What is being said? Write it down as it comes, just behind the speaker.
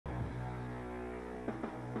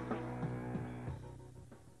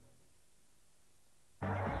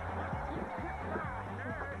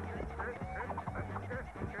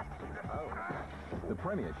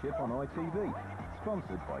Premiership on ITV,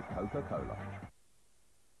 sponsored by Coca-Cola.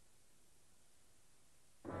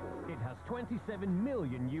 It has 27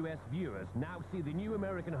 million US viewers now see the new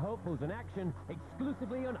American hopefuls in action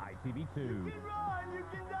exclusively on ITV2. You can run, you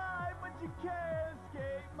can die, but you can't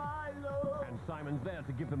escape my love. And Simon's there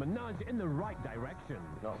to give them a nudge in the right direction.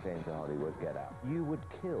 Not going to Hollywood, get out. You would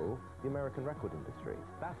kill the American record industry.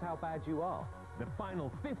 That's how bad you are. The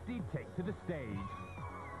final 50 take to the stage.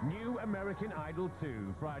 New American Idol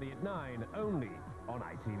 2, Friday at 9, only on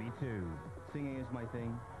ITV2. Singing is my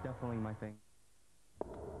thing, definitely my thing.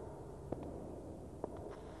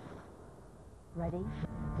 Ready?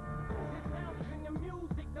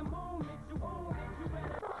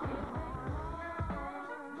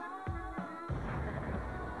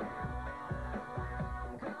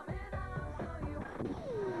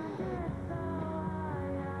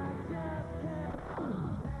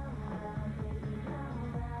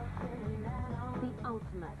 The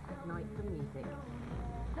ultimate night for music.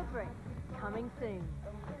 The Brit, coming soon.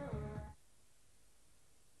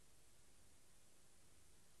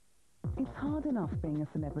 It's hard enough being a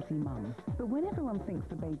celebrity mum, but when everyone thinks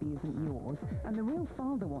the baby isn't yours, and the real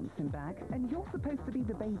father wants him back, and you're supposed to be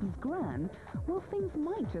the baby's gran, well, things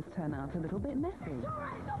might just turn out a little bit messy.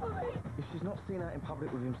 If she's not seen out in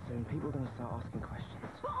public with him soon, people are going to start asking questions.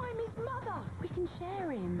 But I'm his mother! We can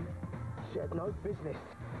share him. She had no business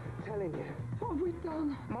telling you. What have we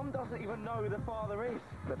done? Mum doesn't even know who the father is.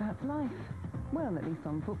 But that's life. Well, at least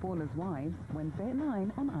on Footballers' Wives, Wednesday at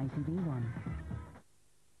 9 on ITV1.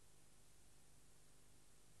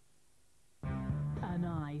 An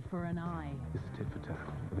eye for an eye. This is tit for tat.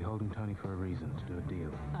 We'll be holding Tony for a reason to do a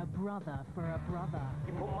deal. A brother for a brother.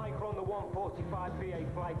 You put Michael on the 145 BA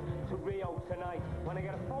flight to Rio tonight. When I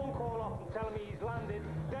get a phone call off and telling me he's landed,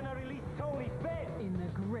 then I release Tony's bid. In the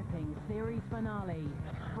gripping series finale.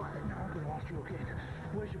 Right, now I'm going to ask you again.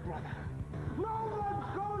 Where's your brother? No one's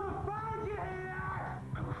going to find you here!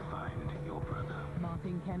 I will find your brother.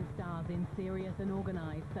 Martin Kemp stars in Serious and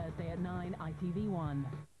Organised, Thursday at 9, ITV1.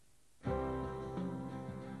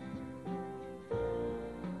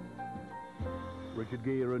 Richard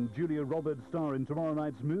Gere and Julia Roberts star in tomorrow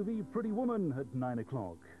night's movie Pretty Woman at 9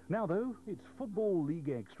 o'clock. Now, though, it's Football League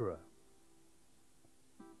Extra.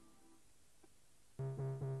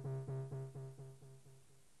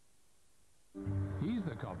 He's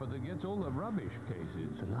the copper that gets all the rubbish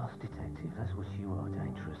cases. The last detective, that's what you are,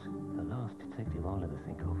 dangerous. The last detective I'll ever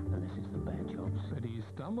think of, unless it's the bad jobs. But he's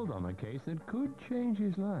stumbled on a case that could change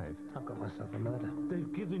his life. I've got myself a murder.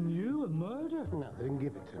 They've given you a murder? No, they didn't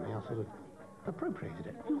give it to me. I sort of appropriated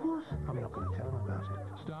it. You what? I'm not going to tell them about it.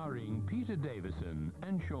 Starring Peter Davison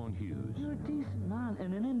and Sean Hughes. You're a decent man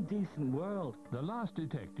in an indecent world. The Last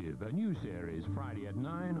Detective, a new series, Friday at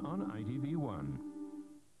 9 on ITV1.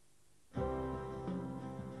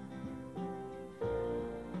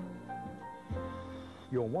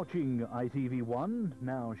 You're watching ITV1.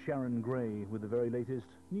 Now Sharon Gray with the very latest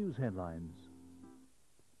news headlines.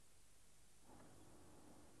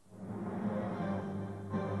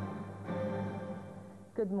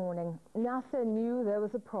 Good morning. NASA knew there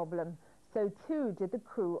was a problem. So too did the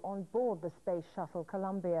crew on board the Space Shuttle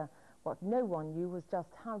Columbia. What no one knew was just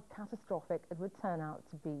how catastrophic it would turn out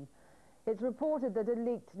to be. It's reported that a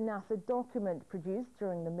leaked NASA document produced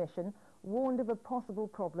during the mission warned of a possible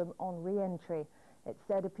problem on re-entry. It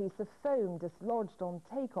said a piece of foam dislodged on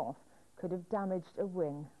takeoff could have damaged a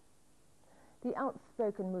wing. The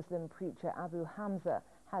outspoken Muslim preacher Abu Hamza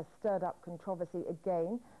has stirred up controversy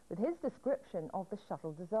again with his description of the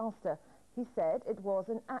shuttle disaster. He said it was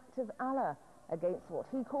an act of Allah against what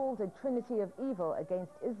he called a trinity of evil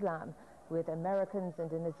against Islam, with Americans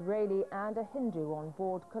and an Israeli and a Hindu on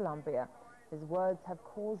board Columbia. His words have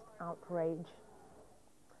caused outrage.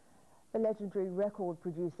 The legendary record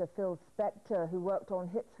producer Phil Spector, who worked on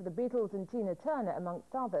hits for the Beatles and Tina Turner,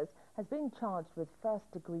 amongst others, has been charged with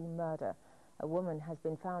first-degree murder. A woman has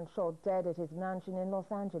been found shot dead at his mansion in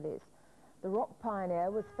Los Angeles. The rock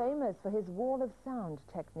pioneer was famous for his wall of sound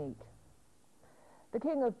technique. The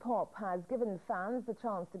King of Pop has given fans the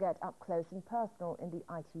chance to get up close and personal in the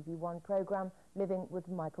ITV1 programme Living with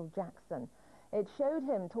Michael Jackson. It showed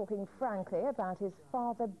him talking frankly about his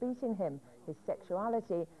father beating him, his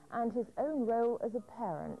sexuality and his own role as a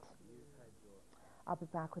parent. I'll be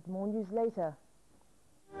back with more news later.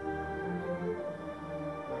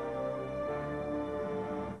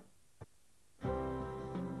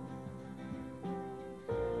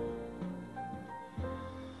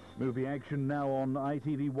 Movie action now on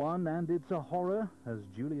ITV1, and it's a horror as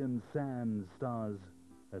Julian Sands stars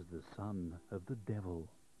as the son of the devil.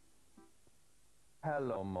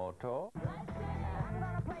 Hello, Moto.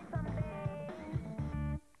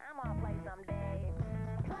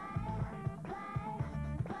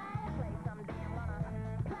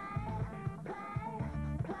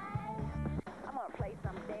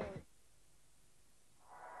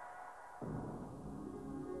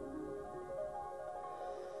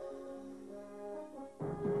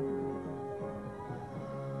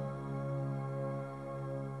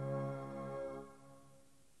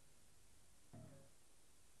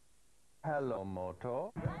 Hello,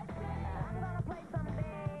 Moto. I'm gonna play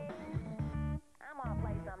someday. I'm gonna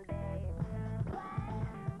play someday.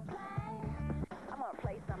 I'm gonna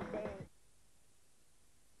play someday.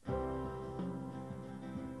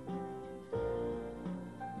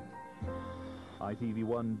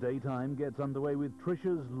 ITV1 Daytime gets underway with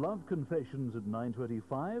Trisha's Love Confessions at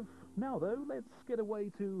 9:25. Now, though, let's get away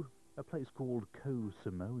to a place called Koh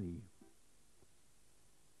Samui.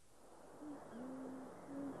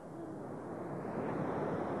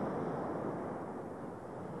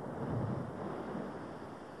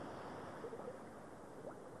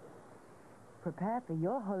 Prepare for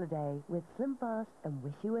your holiday with SlimFast and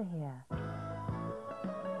Wish You Were Here.